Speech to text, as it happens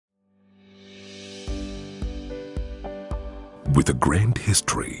With a grand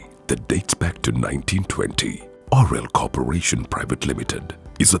history that dates back to 1920, Orel Corporation Private Limited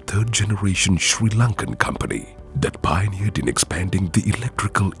is a third-generation Sri Lankan company that pioneered in expanding the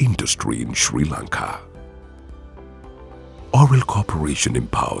electrical industry in Sri Lanka. Orel Corporation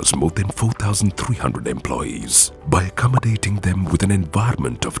empowers more than 4,300 employees by accommodating them with an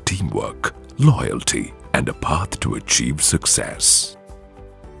environment of teamwork, loyalty, and a path to achieve success.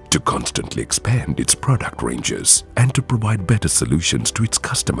 To constantly expand its product ranges and to provide better solutions to its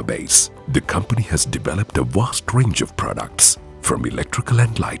customer base, the company has developed a vast range of products from electrical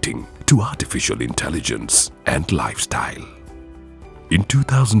and lighting to artificial intelligence and lifestyle. In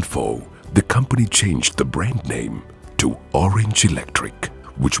 2004, the company changed the brand name to Orange Electric,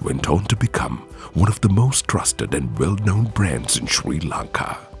 which went on to become one of the most trusted and well-known brands in Sri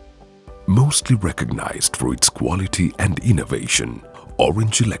Lanka. Mostly recognized for its quality and innovation,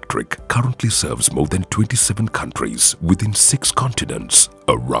 Orange Electric currently serves more than 27 countries within 6 continents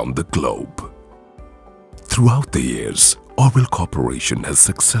around the globe. Throughout the years, Orel Corporation has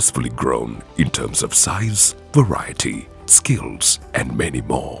successfully grown in terms of size, variety, skills, and many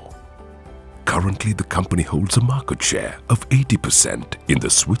more. Currently, the company holds a market share of 80% in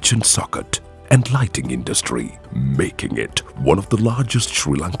the switch and socket and lighting industry, making it one of the largest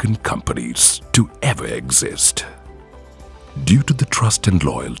Sri Lankan companies to ever exist. Due to the trust and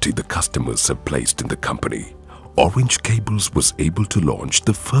loyalty the customers have placed in the company, Orange Cables was able to launch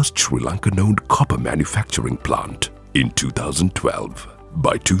the first Sri Lankan-owned copper manufacturing plant in 2012.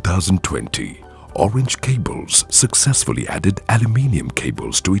 By 2020, Orange Cables successfully added aluminium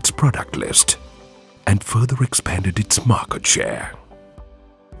cables to its product list and further expanded its market share.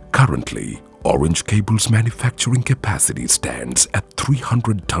 Currently, Orange Cables' manufacturing capacity stands at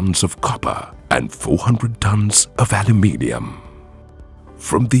 300 tons of copper and 400 tons of aluminium.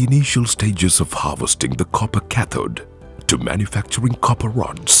 From the initial stages of harvesting the copper cathode to manufacturing copper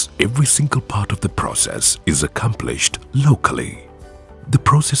rods, every single part of the process is accomplished locally. The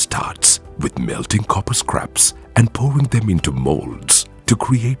process starts with melting copper scraps and pouring them into molds to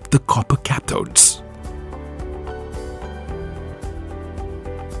create the copper cathodes.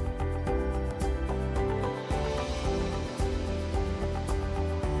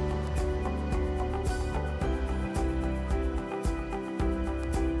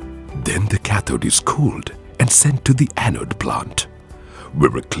 Then the cathode is cooled and sent to the anode plant,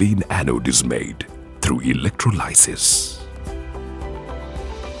 where a clean anode is made through electrolysis.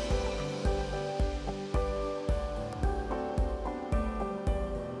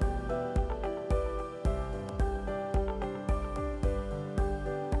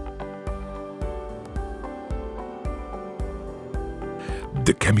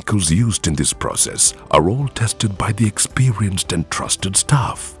 The chemicals used in this process are all tested by the experienced and trusted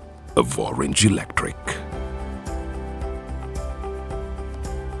staff of Orange Electric.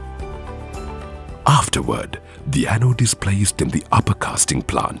 Afterward, the anode is placed in the upper casting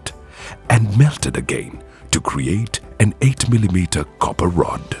plant and melted again to create an 8mm copper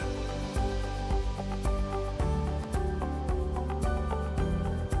rod.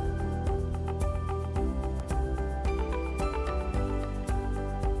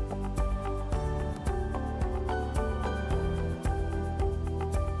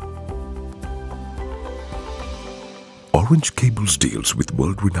 Orange Cables deals with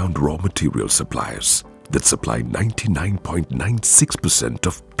world-renowned raw material suppliers that supply 99.96%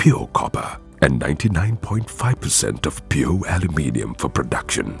 of pure copper and 99.5% of pure aluminium for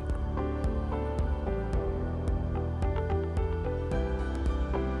production.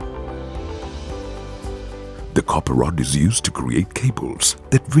 The copper rod is used to create cables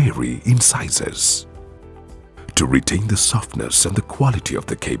that vary in sizes. To retain the softness and the quality of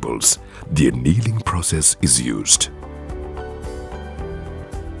the cables, the annealing process is used.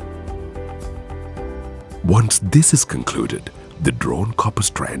 Once this is concluded, the drawn copper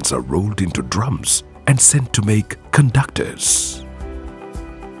strands are rolled into drums and sent to make conductors.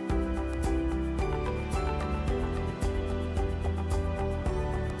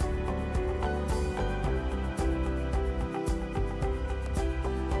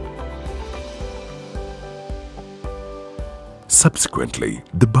 Subsequently,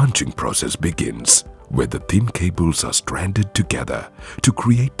 the bunching process begins, where the thin cables are stranded together to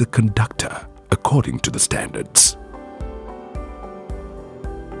create the conductor according to the standards.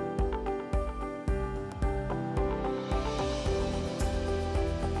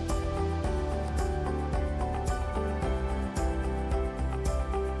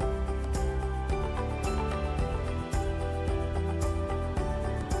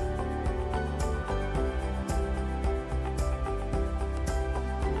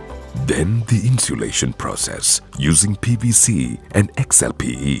 Then the insulation process using PVC and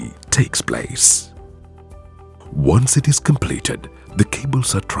XLPE takes place. Once it is completed, the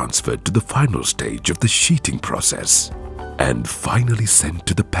cables are transferred to the final stage of the sheeting process and finally sent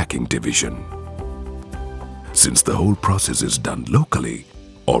to the packing division. Since the whole process is done locally,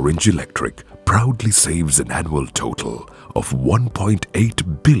 Orange Electric proudly saves an annual total of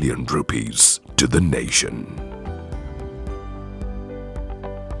 1.8 billion rupees to the nation.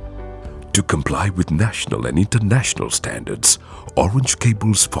 To comply with national and international standards, Orange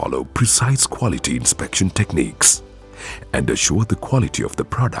cables follow precise quality inspection techniques and assure the quality of the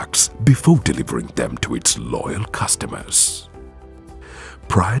products before delivering them to its loyal customers.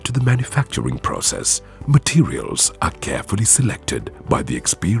 Prior to the manufacturing process, materials are carefully selected by the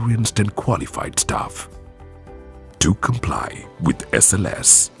experienced and qualified staff. To comply with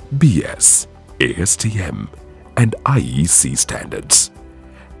SLS, BS, ASTM and IEC standards,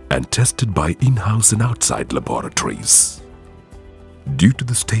 and tested by in-house and outside laboratories. Due to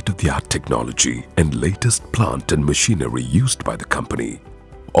the state-of-the-art technology and latest plant and machinery used by the company,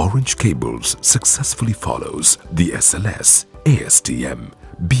 Orange Cables successfully follows the SLS, ASTM,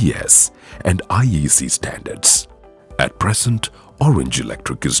 BS and IEC standards. At present, Orange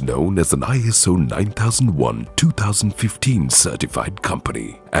Electric is known as an ISO 9001-2015 certified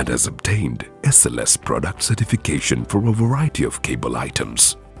company and has obtained SLS product certification for a variety of cable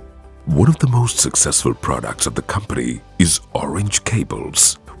items. One of the most successful products of the company is Orange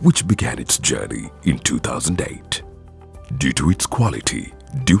Cables, which began its journey in 2008. Due to its quality,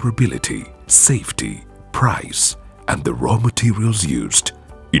 durability, safety, price, and the raw materials used,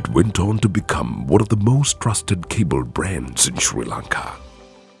 it went on to become one of the most trusted cable brands in Sri Lanka.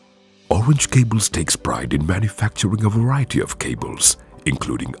 Orange Cables takes pride in manufacturing a variety of cables,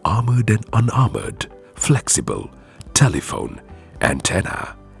 including armored and unarmored, flexible, telephone,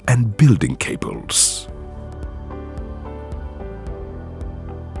 antenna, and building cables.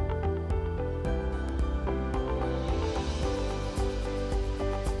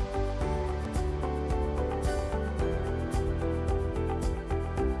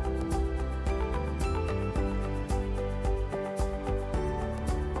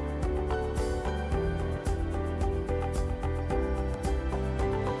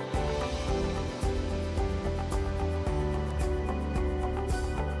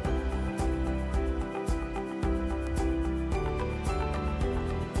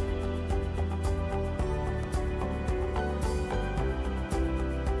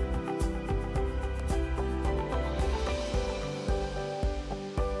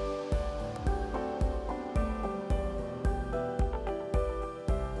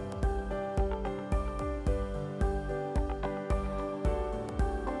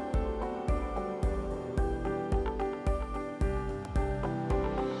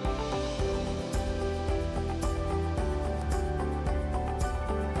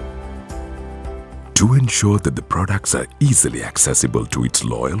 To ensure that the products are easily accessible to its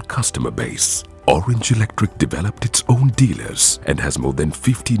loyal customer base, Orange Electric developed its own dealers and has more than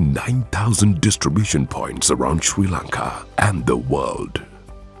 59,000 distribution points around Sri Lanka and the world.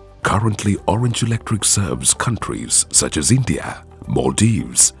 Currently, Orange Electric serves countries such as India,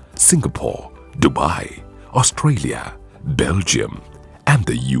 Maldives, Singapore, Dubai, Australia, Belgium, and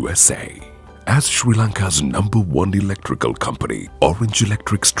the USA. As Sri Lanka's #1 electrical company, Orange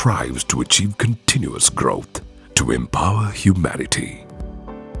Electric strives to achieve continuous growth to empower humanity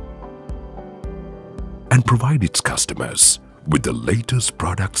and provide its customers with the latest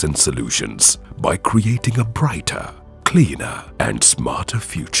products and solutions by creating a brighter, cleaner, and smarter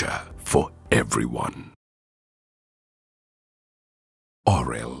future for everyone.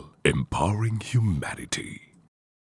 OREL, empowering humanity.